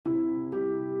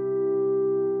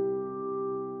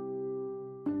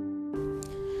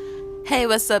Hey,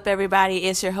 what's up, everybody?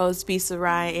 It's your host, B.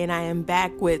 Sarai, and I am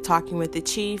back with Talking with the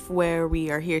Chief, where we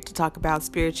are here to talk about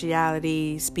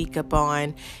spirituality, speak up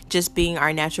on just being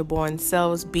our natural born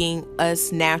selves, being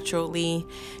us naturally,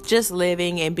 just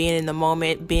living and being in the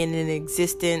moment, being in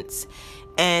existence,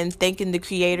 and thanking the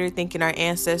Creator, thanking our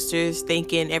ancestors,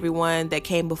 thanking everyone that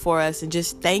came before us, and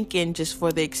just thanking just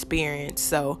for the experience.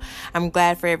 So I'm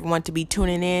glad for everyone to be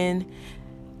tuning in.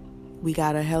 We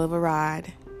got a hell of a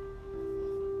ride.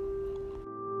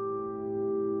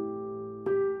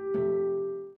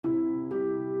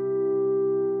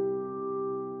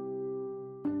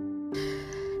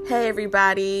 Hey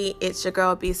everybody, it's your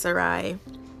girl B. Sarai.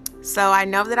 So I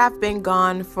know that I've been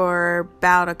gone for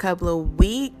about a couple of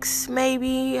weeks,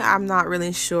 maybe. I'm not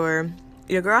really sure.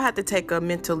 Your girl had to take a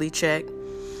mentally check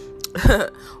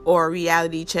or a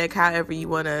reality check, however you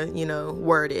want to,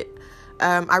 word it.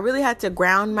 I really had to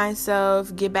ground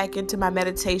myself, get back into my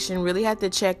meditation, really had to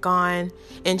check on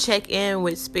and check in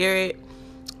with spirit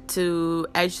to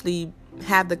actually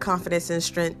have the confidence and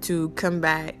strength to come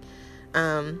back.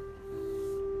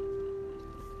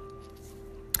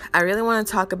 I really want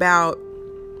to talk about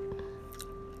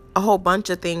a whole bunch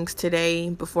of things today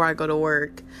before I go to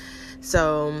work.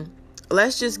 So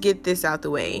let's just get this out the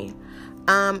way.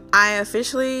 I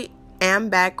officially am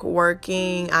back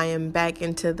working. I am back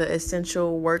into the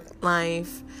essential work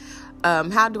life.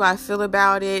 How do I feel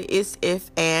about it? It's if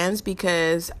ands,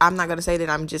 because I'm not going to say that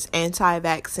I'm just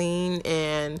anti-vaccine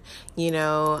and,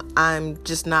 I'm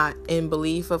just not in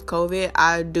belief of COVID.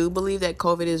 I do believe that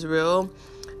COVID is real.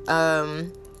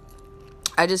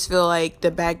 I just feel like the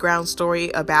background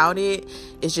story about it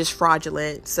is just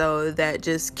fraudulent. So that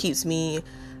just keeps me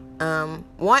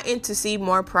wanting to see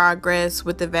more progress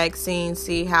with the vaccine,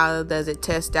 see how does it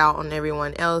test out on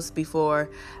everyone else before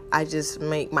I just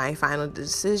make my final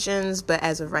decisions. But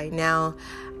as of right now,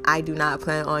 I do not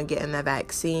plan on getting the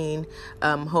vaccine.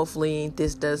 Hopefully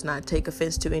this does not take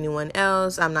offense to anyone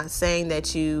else. I'm not saying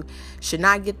that you should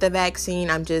not get the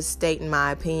vaccine. I'm just stating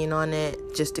my opinion on it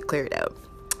just to clear it up.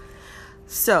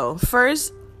 So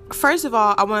first of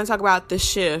all, I want to talk about the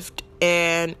shift.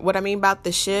 And what I mean about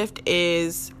the shift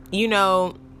is, we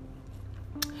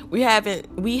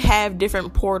have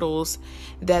different portals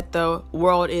that the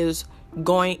world is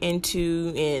going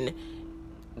into, and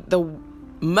the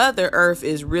Mother Earth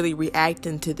is really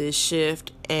reacting to this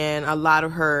shift, and a lot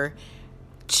of her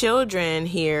children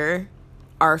here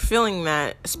are feeling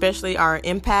that, especially our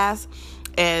empaths.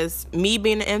 As me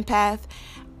being an empath,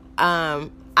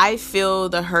 I feel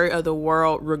the hurt of the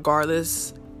world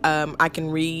regardless. I can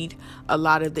read a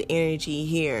lot of the energy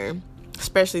here,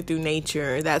 especially through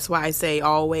nature. That's why I say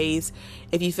always,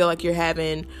 if you feel like you're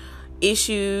having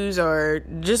issues, or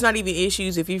just not even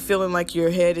issues, if you're feeling like your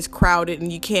head is crowded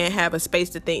and you can't have a space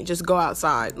to think, just go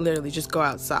outside. Literally, just go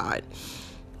outside.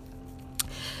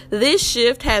 This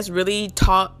shift has really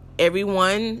taught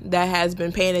everyone that has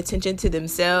been paying attention to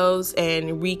themselves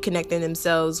and reconnecting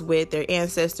themselves with their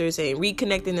ancestors and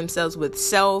reconnecting themselves with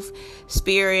self,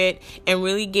 spirit, and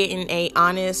really getting a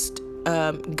honest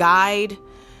guide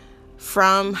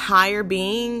from higher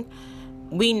being.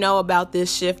 We know about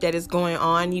this shift that is going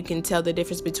on. You can tell the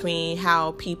difference between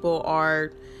how people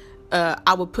are,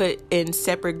 I would put in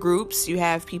separate groups. You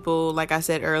have people, like I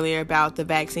said earlier about the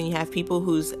vaccine, you have people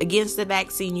who's against the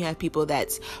vaccine, you have people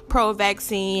that's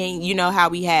pro-vaccine. You know how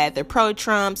we had the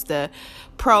pro-Trumps, the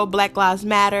pro-Black Lives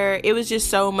Matter. It was just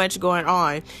so much going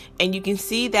on. And you can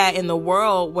see that in the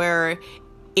world where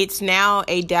it's now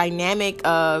a dynamic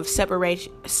of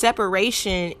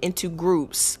separation into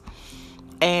groups.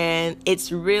 And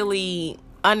it's really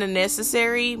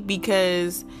unnecessary,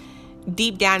 because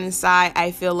deep down inside,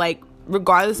 I feel like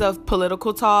regardless of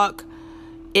political talk,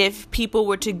 if people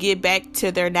were to get back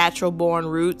to their natural born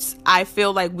roots, I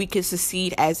feel like we could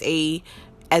succeed as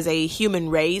a human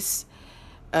race.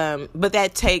 But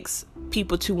that takes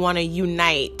people to want to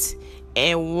unite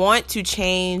and want to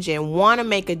change and want to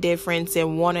make a difference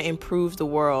and want to improve the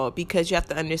world, because you have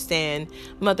to understand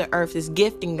Mother Earth is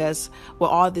gifting us with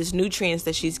all these nutrients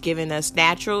that she's given us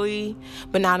naturally.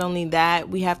 But not only that,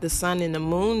 we have the sun and the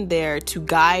moon there to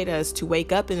guide us to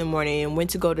wake up in the morning and when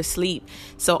to go to sleep.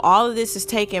 So all of this is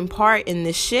taking part in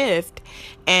the shift,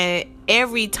 and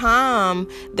every time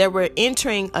that we're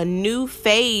entering a new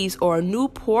phase or a new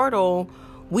portal,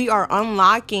 we are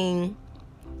unlocking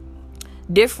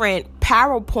different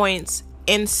power points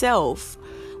in self.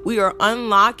 We are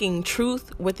unlocking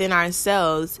truth within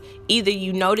ourselves. Either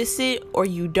you notice it or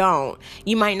you don't.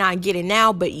 You might not get it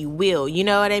now, but you will. You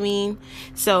know what I mean?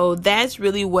 So that's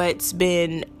really what's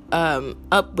been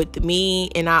up with me.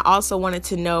 And I also wanted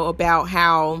to know about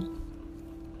how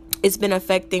it's been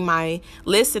affecting my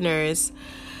listeners.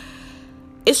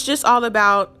 It's just all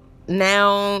about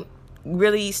now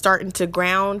really starting to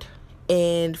ground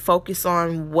and focus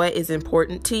on what is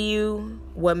important to you,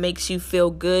 what makes you feel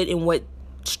good, and what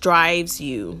drives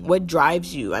you.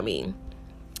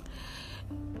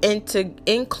 And to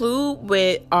include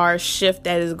with our shift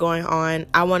that is going on,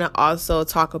 I want to also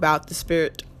talk about the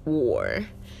spirit war.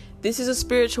 This is a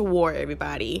spiritual war,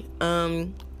 everybody.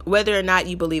 Whether or not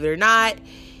you believe it or not,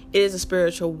 it is a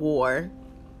spiritual war.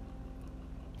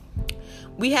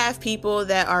 We have people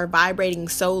that are vibrating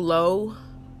so low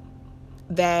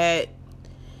that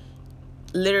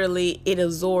literally it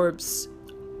absorbs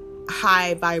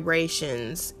high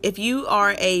vibrations. If you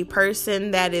are a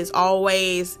person that is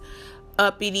always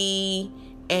uppity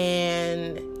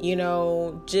and,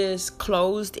 just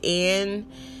closed in,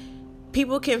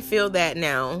 people can feel that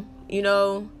now.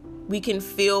 We can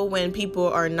feel when people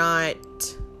are not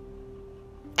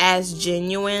as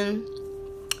genuine,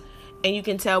 and you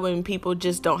can tell when people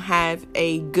just don't have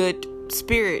a good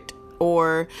spirit.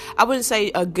 Or I wouldn't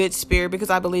say a good spirit,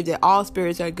 because I believe that all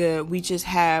spirits are good. We just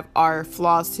have our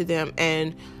flaws to them,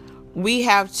 and we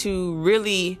have to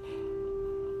really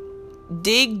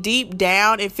dig deep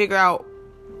down and figure out,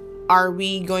 are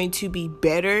we going to be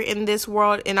better in this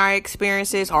world in our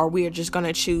experiences, or we are just going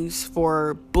to choose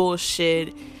for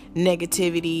bullshit,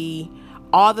 negativity,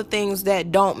 all the things that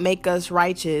don't make us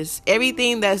righteous,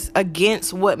 everything that's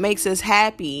against what makes us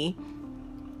happy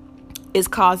is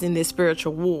causing this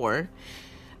spiritual war.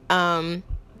 The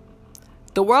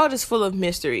world is full of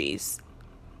mysteries.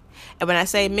 And when I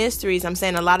say mysteries, I'm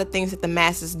saying a lot of things that the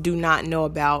masses do not know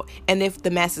about. And if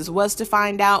the masses was to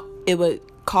find out, it would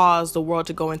cause the world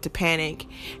to go into panic.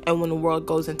 And when the world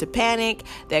goes into panic,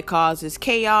 that causes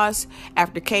chaos.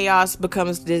 After chaos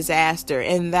becomes disaster.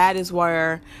 And that is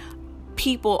where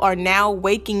people are now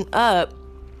waking up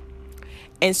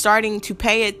and starting to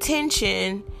pay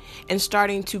attention and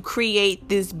starting to create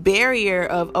this barrier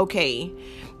of, okay,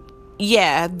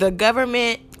 yeah, the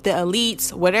government, the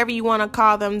elites, whatever you want to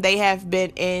call them, they have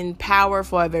been in power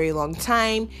for a very long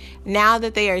time. Now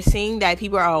that they are seeing that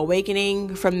people are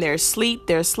awakening from their sleep,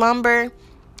 their slumber,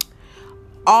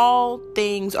 all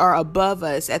things are above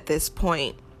us at this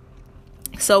point.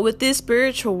 So with this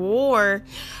spiritual war,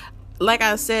 like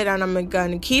I said, and I'm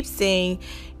going to keep saying,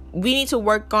 we need to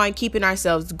work on keeping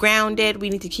ourselves grounded. We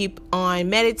need to keep on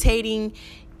meditating.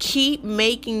 Keep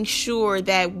making sure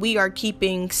that we are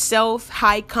keeping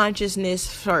high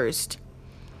consciousness first.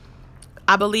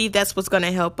 I believe that's what's going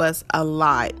to help us a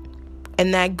lot.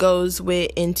 And that goes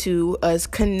into us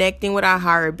connecting with our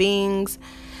higher beings,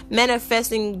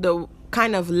 manifesting the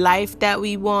kind of life that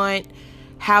we want.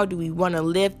 How do we want to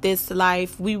live this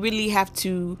life? We really have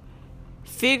to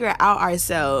figure out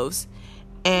ourselves.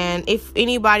 And if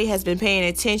anybody has been paying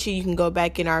attention, you can go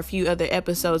back in our few other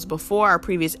episodes before our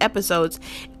previous episodes,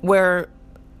 where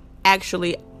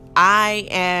actually I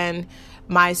and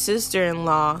my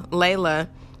sister-in-law, Layla,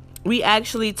 we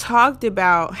actually talked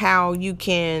about how you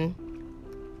can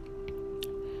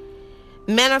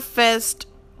manifest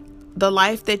the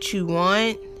life that you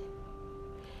want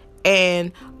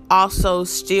and also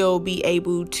still be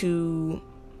able to,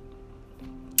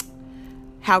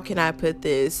 how can I put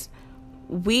this?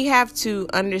 We have to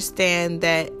understand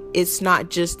that it's not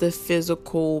just the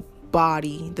physical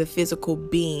body, the physical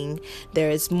being. There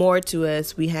is more to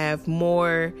us. We have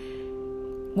more.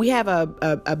 We have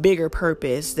a bigger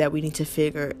purpose that we need to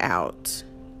figure out.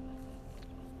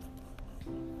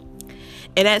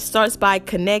 And that starts by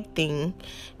connecting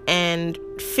and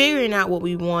figuring out what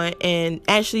we want and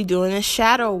actually doing the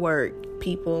shadow work.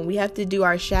 People, we have to do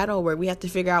our shadow work. We have to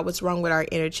figure out what's wrong with our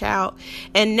inner child,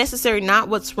 and necessarily not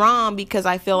what's wrong, because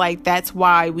I feel like that's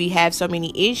why we have so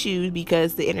many issues,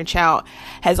 because the inner child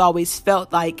has always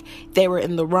felt like they were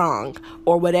in the wrong,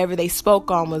 or whatever they spoke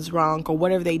on was wrong, or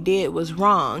whatever they did was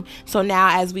wrong. So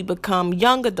now as we become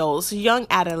young adults, young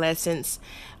adolescents,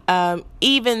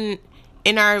 even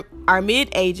in our mid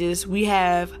ages, we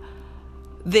have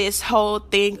this whole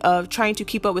thing of trying to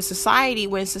keep up with society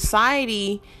when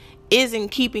society isn't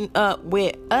keeping up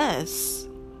with us,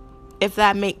 if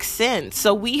that makes sense.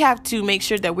 So we have to make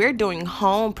sure that we're doing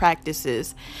home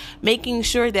practices, making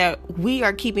sure that we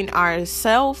are keeping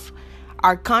ourselves,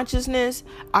 our consciousness,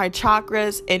 our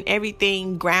chakras, and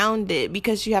everything grounded,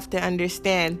 because you have to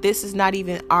understand, this is not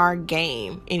even our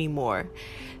game anymore.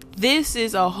 This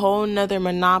is a whole nother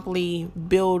Monopoly,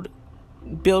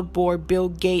 billboard, Bill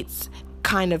Gates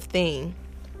kind of thing.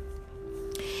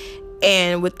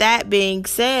 And with that being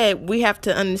said, we have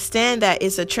to understand that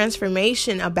it's a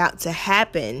transformation about to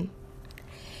happen.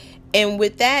 And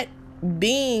with that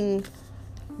being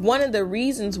one of the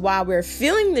reasons why we're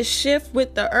feeling the shift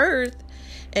with the earth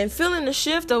and feeling the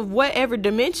shift of whatever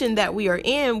dimension that we are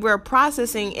in. We're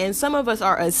processing, and some of us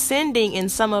are ascending,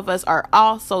 and some of us are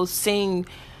also seeing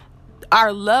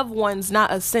our loved ones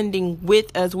not ascending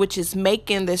with us, which is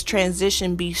making this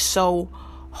transition be so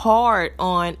hard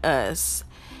on us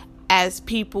as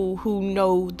people who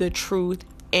know the truth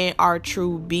and are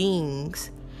true beings.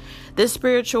 The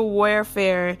spiritual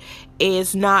warfare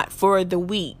is not for the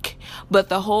weak, but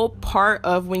the whole part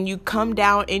of when you come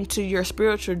down into your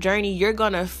spiritual journey, you're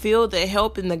going to feel the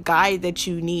help and the guide that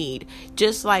you need.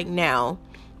 Just like now,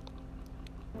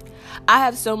 I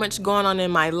have so much going on in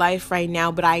my life right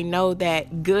now, but I know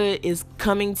that good is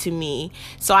coming to me.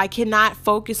 So I cannot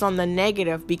focus on the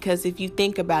negative, because if you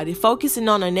think about it, focusing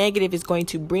on the negative is going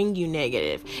to bring you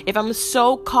negative. If I'm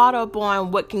so caught up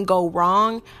on what can go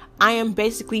wrong, I am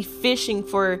basically fishing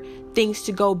for things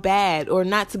to go bad or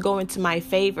not to go into my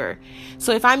favor.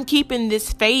 So if I'm keeping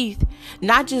this faith,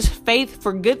 not just faith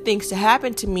for good things to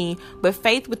happen to me, but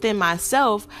faith within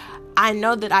myself, I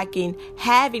know that I can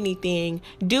have anything,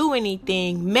 do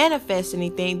anything, manifest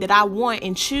anything that I want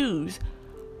and choose,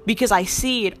 because I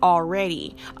see it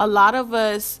already. A lot of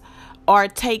us are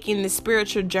taking the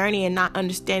spiritual journey and not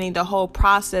understanding the whole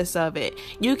process of it.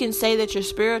 You can say that you're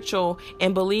spiritual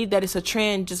and believe that it's a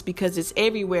trend just because it's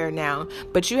everywhere now,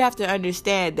 but you have to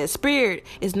understand that spirit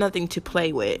is nothing to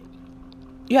play with.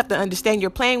 You have to understand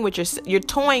you're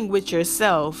toying with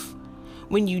yourself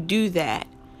when you do that.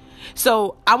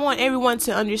 So I want everyone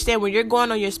to understand, when you're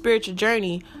going on your spiritual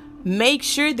journey, make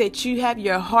sure that you have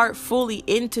your heart fully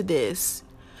into this,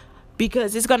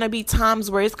 because it's going to be times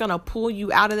where it's going to pull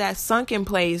you out of that sunken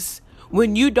place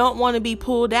when you don't want to be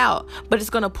pulled out, but it's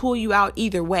going to pull you out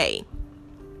either way.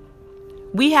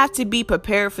 We have to be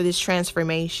prepared for this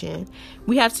transformation.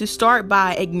 We have to start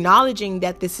by acknowledging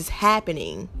that this is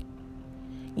happening.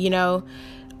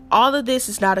 All of this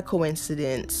is not a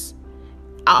coincidence.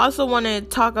 I also want to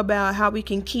talk about how we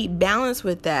can keep balance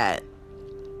with that.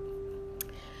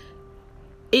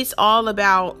 It's all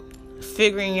about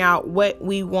figuring out what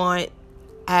we want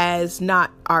as not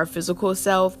our physical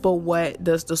self, but what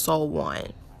does the soul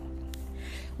want.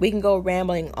 We can go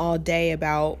rambling all day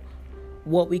about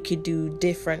what we could do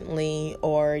differently,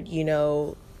 or,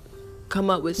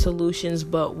 come up with solutions,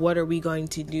 but what are we going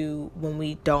to do when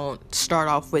we don't start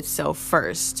off with self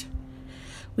first?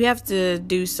 We have to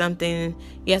do something.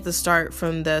 You have to start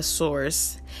from the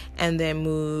source and then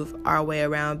move our way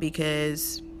around,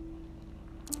 because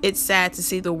it's sad to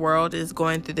see the world is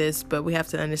going through this, but we have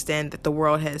to understand that the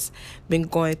world has been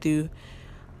going through,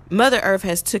 Mother Earth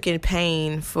has taken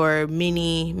pain for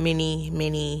many, many,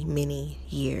 many, many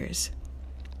years.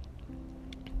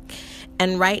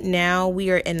 And right now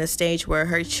we are in a stage where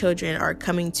her children are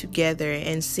coming together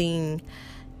and seeing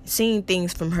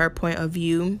things from her point of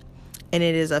view. And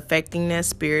it is affecting us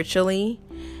spiritually,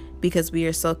 because we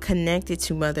are so connected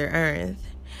to Mother Earth.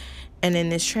 And in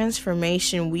this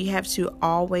transformation, we have to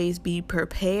always be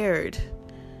prepared.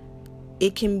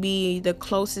 It can be the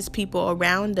closest people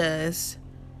around us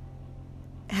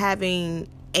having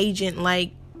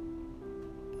agent-like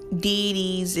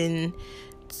deities and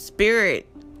spirit,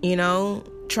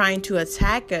 trying to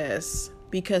attack us,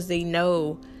 because they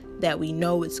know that we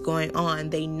know what's going on.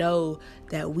 They know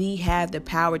that we have the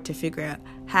power to figure out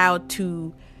how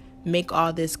to make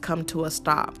all this come to a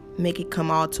stop, make it come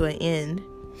all to an end.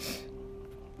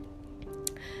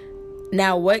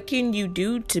 Now, what can you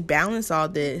do to balance all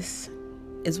this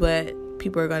is what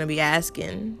people are going to be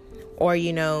asking. Or,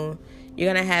 you're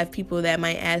going to have people that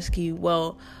might ask you,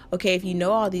 well, okay, if you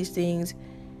know all these things,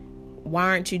 why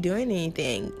aren't you doing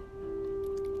anything?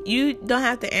 You don't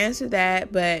have to answer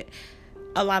that, but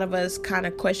a lot of us kind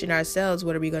of question ourselves,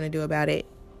 what are we going to do about it?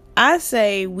 I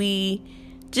say we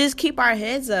just keep our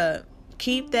heads up.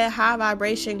 Keep that high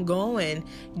vibration going.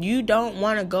 You don't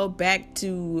want to go back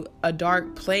to a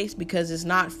dark place, because it's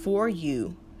not for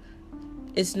you.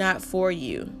 It's not for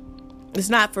you. It's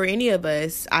not for any of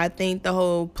us. I think the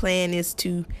whole plan is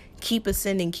to keep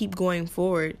ascending, keep going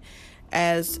forward.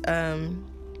 As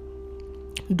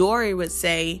Dory would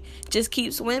say, just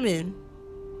keep swimming.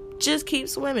 Just keep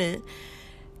swimming.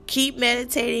 Keep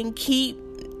meditating. Keep,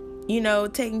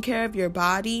 taking care of your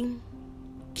body.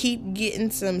 Keep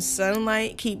getting some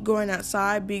sunlight. Keep going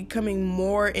outside. Becoming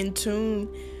more in tune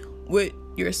with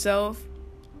yourself.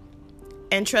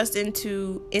 And trust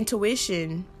into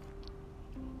intuition.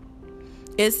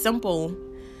 It's simple.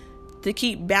 To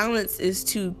keep balance is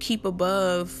to keep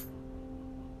above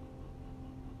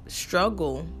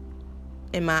struggle,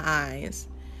 in my eyes.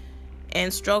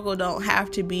 And struggle don't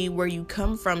have to be where you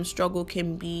come from. Struggle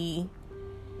can be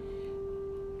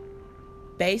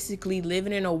basically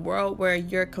living in a world where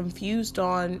you're confused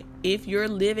on if you're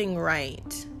living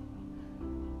right.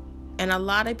 And a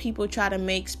lot of people try to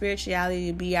make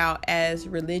spirituality be out as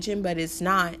religion, but it's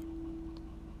not.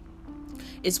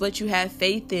 It's what you have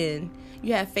faith in.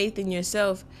 You have faith in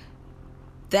yourself.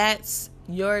 That's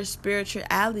your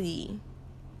spirituality.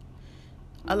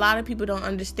 A lot of people don't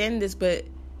understand this, but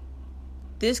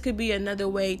this could be another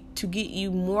way to get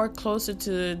you more closer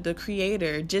to the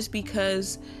Creator. Just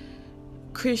because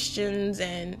Christians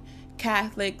and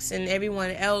Catholics and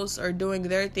everyone else are doing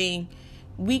their thing,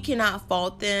 we cannot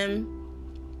fault them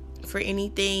for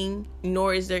anything,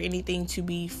 nor is there anything to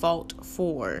be fault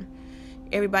for.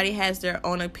 Everybody has their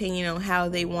own opinion on how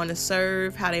they want to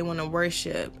serve, how they want to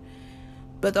worship.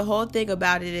 But the whole thing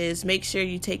about it is make sure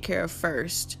you take care of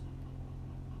first.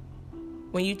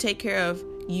 When you take care of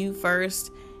you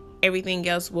first, everything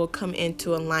else will come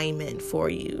into alignment for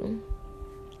you.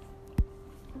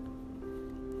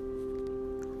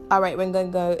 All right, we're going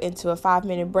to go into a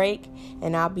 5-minute break,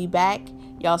 and I'll be back.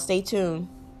 Y'all stay tuned.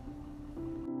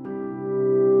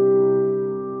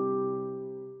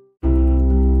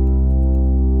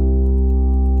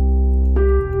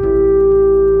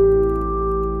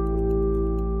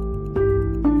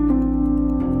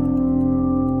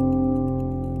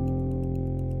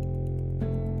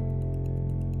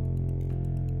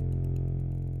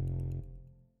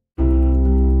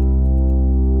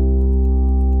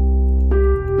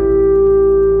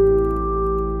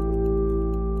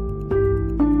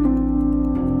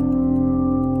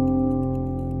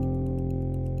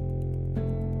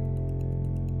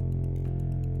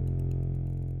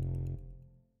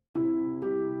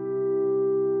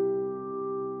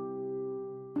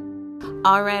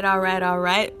 All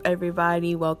right,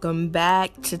 everybody. Welcome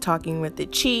back to Talking with the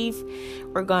Chief.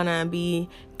 We're gonna be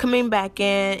coming back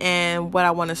in, and what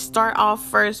I want to start off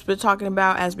first with talking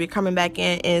about as we're coming back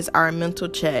in is our mental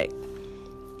check.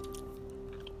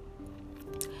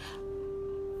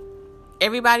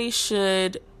 Everybody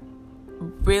should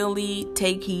really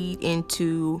take heed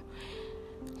into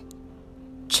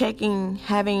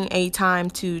having a time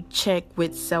to check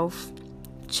with self,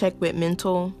 check with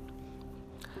mental.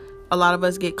 A lot of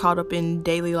us get caught up in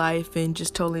daily life and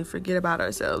just totally forget about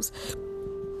ourselves.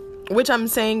 Which I'm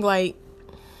saying, like,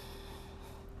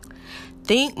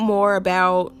 think more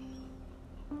about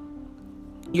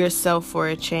yourself for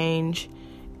a change.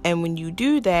 And when you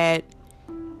do that,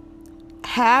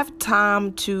 have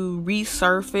time to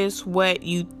resurface what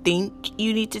you think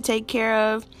you need to take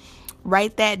care of.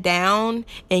 Write that down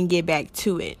and get back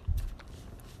to it.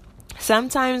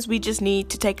 Sometimes we just need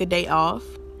to take a day off.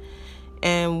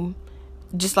 And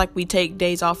just like we take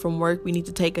days off from work, we need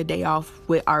to take a day off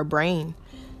with our brain.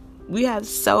 We have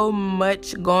so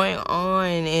much going on,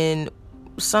 and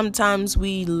sometimes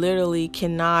we literally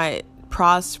cannot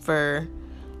prosper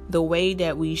the way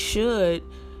that we should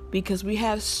because we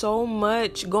have so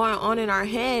much going on in our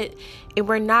head, and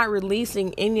we're not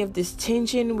releasing any of this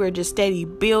tension. We're just steady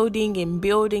building and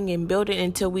building and building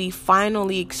until we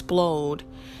finally explode.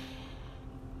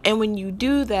 And when you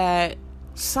do that,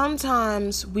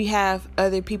 sometimes we have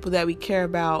other people that we care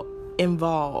about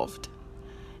involved.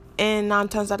 And 9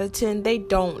 times out of 10, they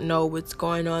don't know what's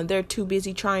going on. They're too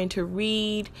busy trying to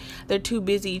read. They're too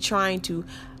busy trying to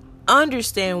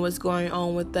understand what's going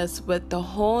on with us. But the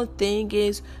whole thing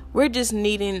is, we're just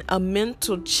needing a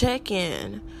mental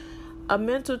check-in. A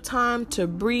mental time to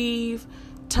breathe.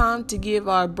 Time to give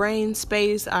our brain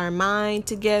space, our mind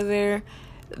together.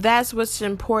 That's what's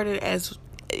important.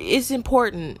 It's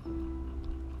important.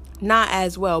 Not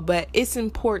as well, but it's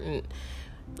important.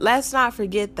 Let's not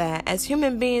forget that as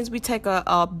human beings, we take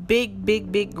a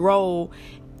big role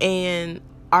in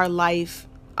our life,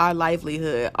 our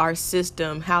livelihood, our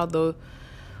system. How the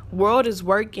world is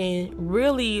working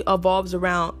really evolves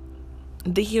around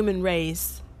the human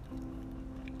race.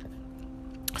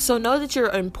 So know that you're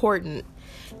important.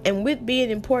 And with being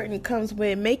important comes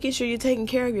with making sure you're taking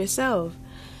care of yourself.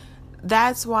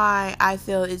 That's why I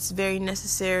feel it's very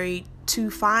necessary to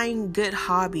find good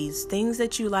hobbies, things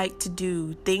that you like to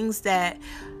do, things that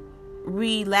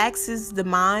relaxes the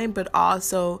mind, but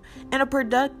also in a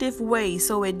productive way,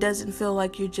 so it doesn't feel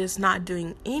like you're just not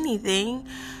doing anything.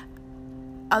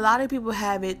 A lot of people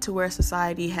have it to where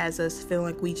society has us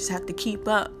feeling like we just have to keep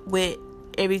up with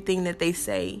everything that they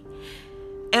say,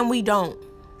 and we don't.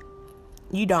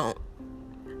 You don't.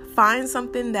 Find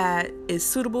something that is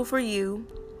suitable for you,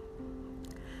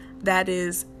 that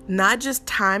is not just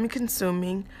time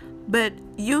consuming, but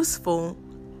useful,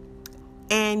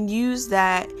 and use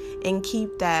that and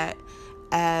keep that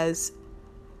as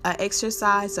an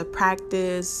exercise, a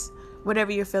practice.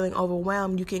 Whatever you're feeling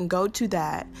overwhelmed, you can go to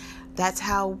that.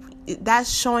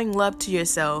 That's showing love to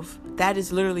yourself. That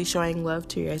is literally showing love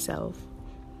to yourself.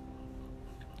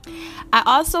 I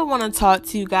also want to talk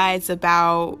to you guys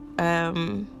about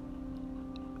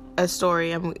a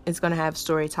story. It's going to have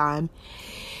story time.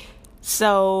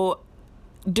 So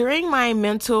during my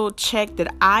mental check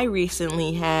that I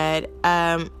recently had,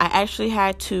 I actually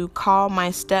had to call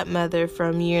my stepmother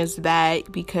from years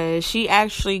back because she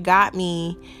actually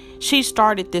she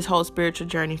started this whole spiritual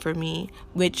journey for me,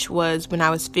 which was when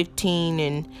I was 15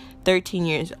 and 13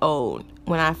 years old,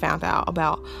 when I found out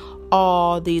about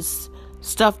all these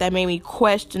stuff that made me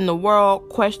question the world,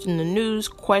 question the news,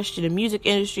 question the music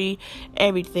industry.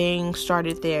 Everything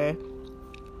started there.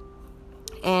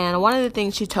 And one of the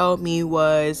things she told me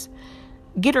was,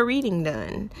 get a reading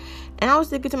done. And I was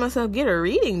thinking to myself, get a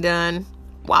reading done?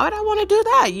 Why would I want to do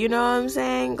that? You know what I'm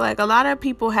saying? Like, a lot of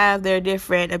people have their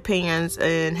different opinions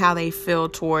and how they feel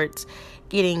towards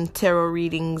getting tarot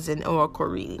readings and oracle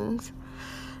readings.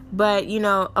 But,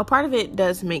 a part of it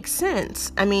does make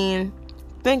sense. I mean,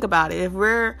 think about it. If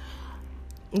we're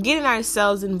getting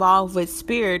ourselves involved with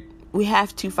spirit, we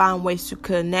have to find ways to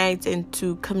connect and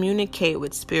to communicate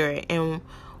with spirit. And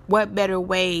what better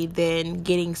way than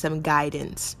getting some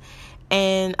guidance?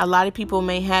 And a lot of people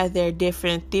may have their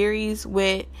different theories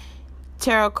with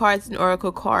tarot cards and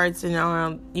oracle cards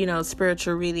and,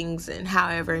 spiritual readings and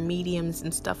however mediums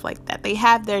and stuff like that. They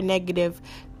have their negative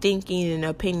thinking and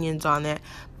opinions on that.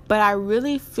 But I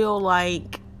really feel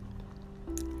like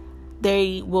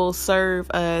they will serve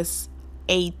us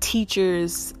a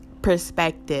teacher's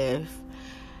perspective.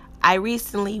 I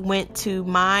recently went to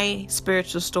my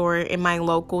spiritual store in my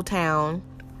local town,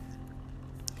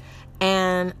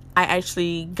 and I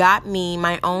actually got me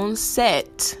my own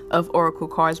set of oracle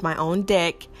cards, my own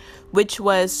deck, which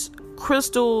was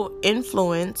crystal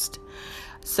influenced.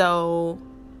 So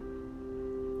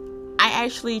I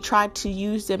actually try to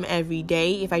use them every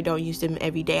day. If I don't use them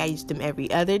every day, I use them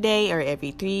every other day or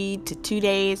every 3 to 2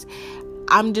 days.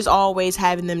 I'm just always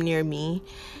having them near me.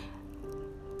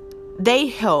 They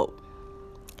help.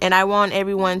 And I want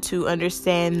everyone to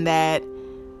understand that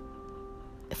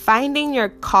finding your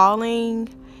calling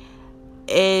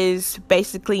is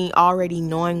basically already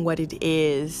knowing what it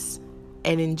is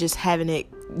and then just having it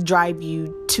drive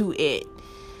you to it.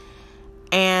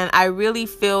 And I really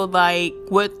feel like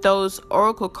with those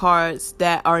oracle cards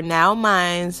that are now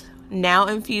mine, now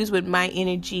infused with my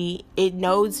energy, it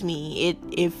knows me.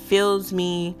 It fills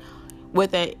me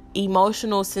with an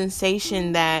emotional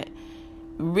sensation that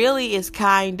really is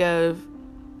kind of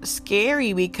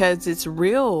scary because it's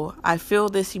real. I feel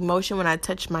this emotion when I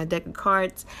touch my deck of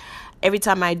cards. Every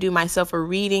time I do myself a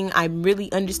reading, I'm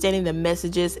really understanding the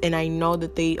messages, and I know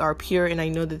that they are pure, and I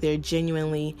know that they're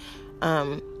genuinely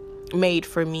made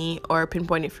for me or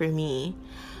pinpointed for me.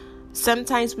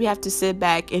 Sometimes we have to sit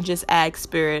back and just ask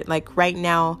spirit, like right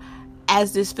now,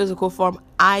 as this physical form,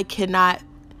 I cannot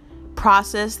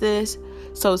process this.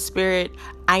 So spirit,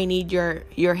 I need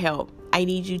your help. I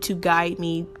need you to guide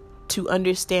me to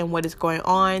understand what is going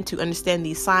on, to understand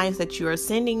these signs that you are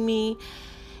sending me.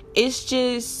 It's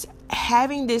just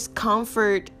having this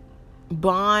comfort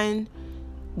bond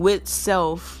with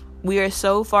self. We are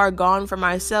so far gone from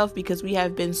ourselves because we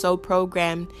have been so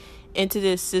programmed into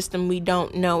this system. We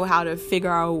don't know how to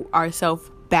figure out ourselves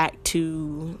back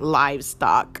to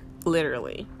livestock,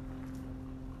 literally.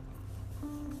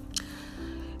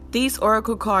 These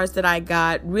oracle cards that I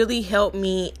got really help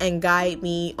me and guide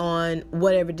me on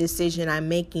whatever decision I'm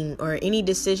making or any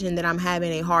decision that I'm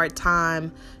having a hard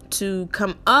time to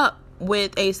come up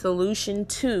with a solution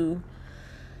to.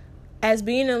 As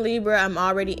being a Libra, I'm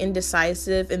already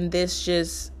indecisive, and this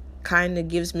just kind of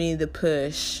gives me the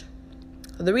push.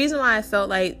 The reason why I felt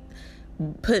like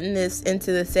putting this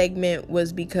into the segment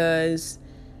was because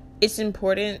it's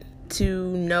important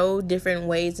to know different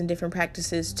ways and different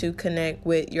practices to connect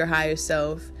with your higher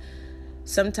self.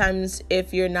 Sometimes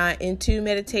if you're not into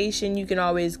meditation, you can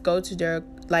always go to their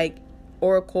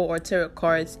oracle or tarot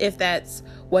cards if that's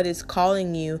what is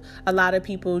calling you. A lot of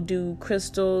people do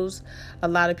crystals. A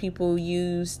lot of people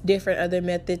use different other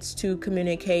methods to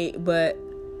communicate, but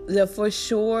the for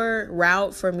sure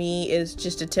route for me is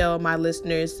just to tell my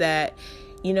listeners that,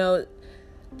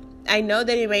 I know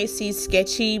that it may seem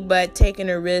sketchy, but taking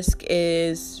a risk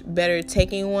is better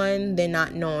taking one than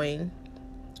not knowing.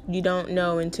 You don't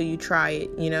know until you try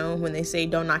it, when they say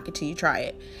don't knock it till you try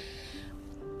it.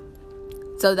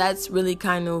 So that's really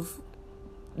kind of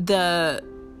the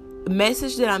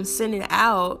message that I'm sending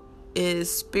out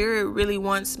is Spirit really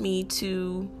wants me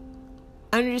to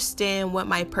understand what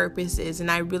my purpose is. And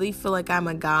I really feel like I'm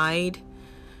a guide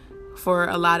for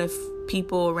a lot of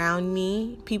people around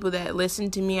me, people that listen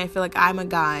to me. I feel like I'm a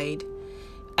guide.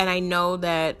 And I know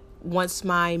that once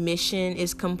my mission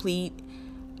is complete,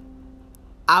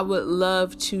 I would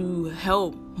love to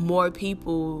help more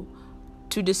people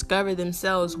to discover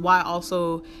themselves while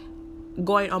also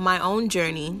going on my own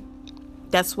journey.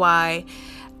 That's why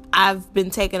I've been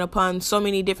taking upon so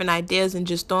many different ideas and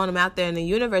just throwing them out there in the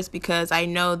universe, because I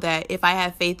know that if I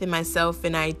have faith in myself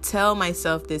and I tell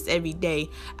myself this every day,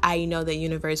 I know the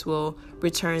universe will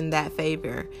return that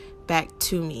favor back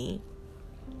to me.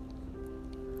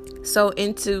 So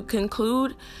into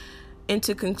conclusion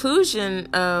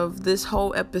of this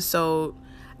whole episode,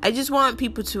 I just want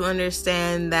people to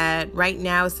understand that right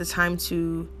now is the time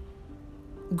to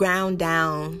ground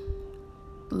down,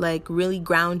 like really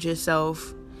ground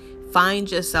yourself.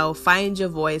 Find yourself, find your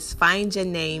voice, find your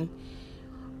name.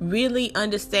 Really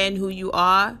understand who you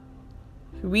are.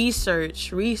 Research,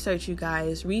 you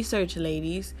guys. Research,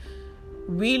 ladies.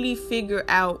 Really figure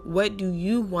out, what do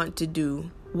you want to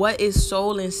do? What is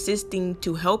soul insisting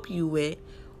to help you with?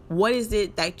 What is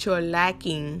it that you're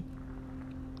lacking?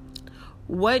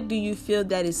 What do you feel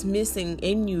that is missing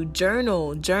in you?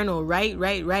 Journal,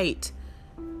 write.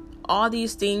 All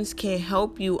these things can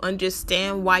help you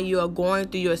understand why you are going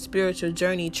through your spiritual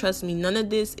journey. Trust me, none of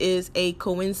this is a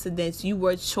coincidence. You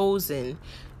were chosen.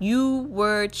 You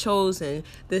were chosen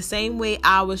the same way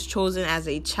I was chosen as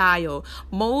a child.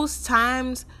 Most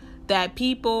times that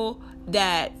people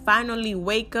that finally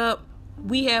wake up,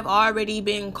 we have already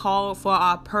been called for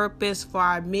our purpose, for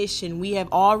our mission. We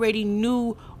have already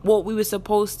knew what we were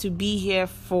supposed to be here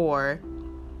for.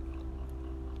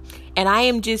 And I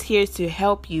am just here to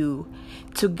help you,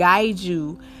 to guide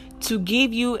you, to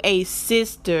give you a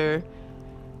sister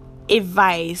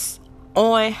advice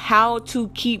on how to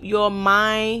keep your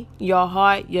mind, your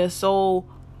heart, your soul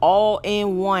all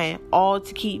in one, all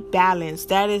to keep balance.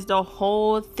 That is the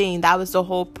whole thing. That was the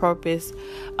whole purpose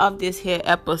of this here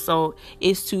episode,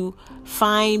 is to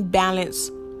find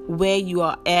balance where you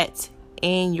are at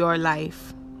in your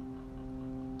life.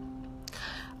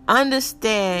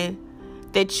 Understand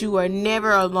that you are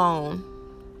never alone.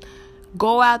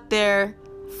 Go out there,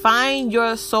 find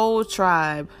your soul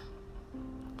tribe.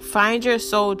 Find your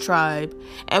soul tribe.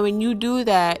 And when you do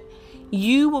that,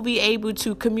 you will be able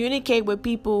to communicate with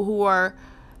people who are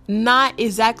not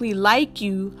exactly like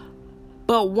you,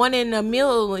 but 1 in a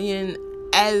million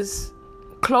as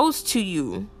close to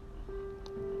you.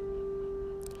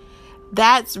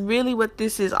 That's really what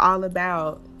this is all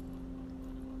about.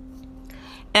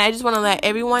 And I just want to let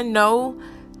everyone know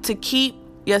to keep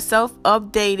yourself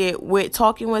updated with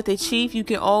Talking with the Chief. You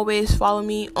can always follow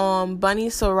me on Bunny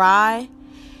Sarai.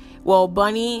 Well,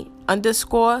 Bunny_Sarai,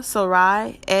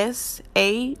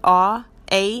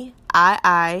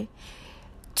 SARAII,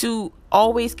 to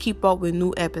always keep up with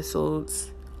new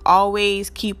episodes. Always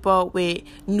keep up with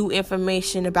new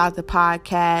information about the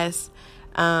podcast.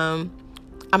 I'm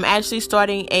actually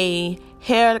starting a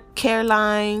hair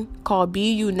line called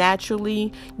Be You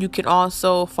Naturally. You can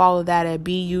also follow that at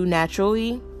Be You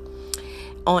Naturally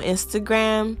on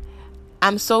Instagram.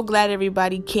 I'm so glad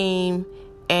everybody came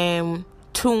and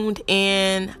tuned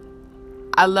in.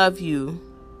 I love you.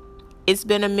 It's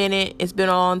been a minute. It's been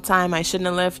a long time. I shouldn't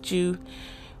have left you,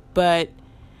 but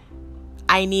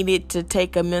I needed to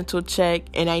take a mental check,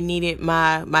 and I needed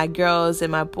my girls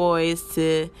and my boys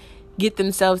to get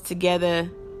themselves together.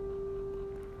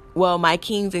 Well, my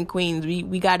kings and queens,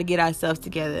 we got to get ourselves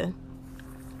together.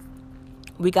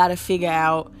 We got to figure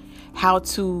out how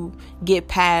to get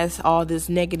past all this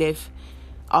negative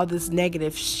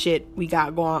shit we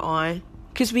got going on,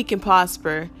 because we can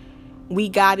prosper. We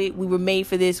got it. We were made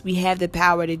for this. We have the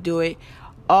power to do it.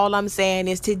 All I'm saying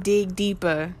is to dig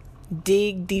deeper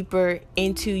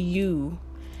into you.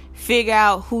 Figure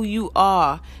out who you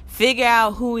are. Figure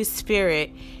out who is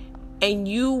spirit. And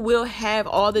you will have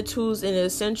all the tools and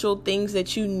essential things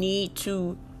that you need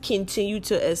to continue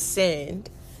to ascend.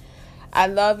 I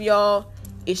love y'all.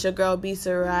 It's your girl, B.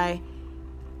 Sarai.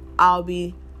 I'll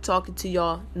be talking to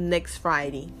y'all next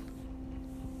Friday.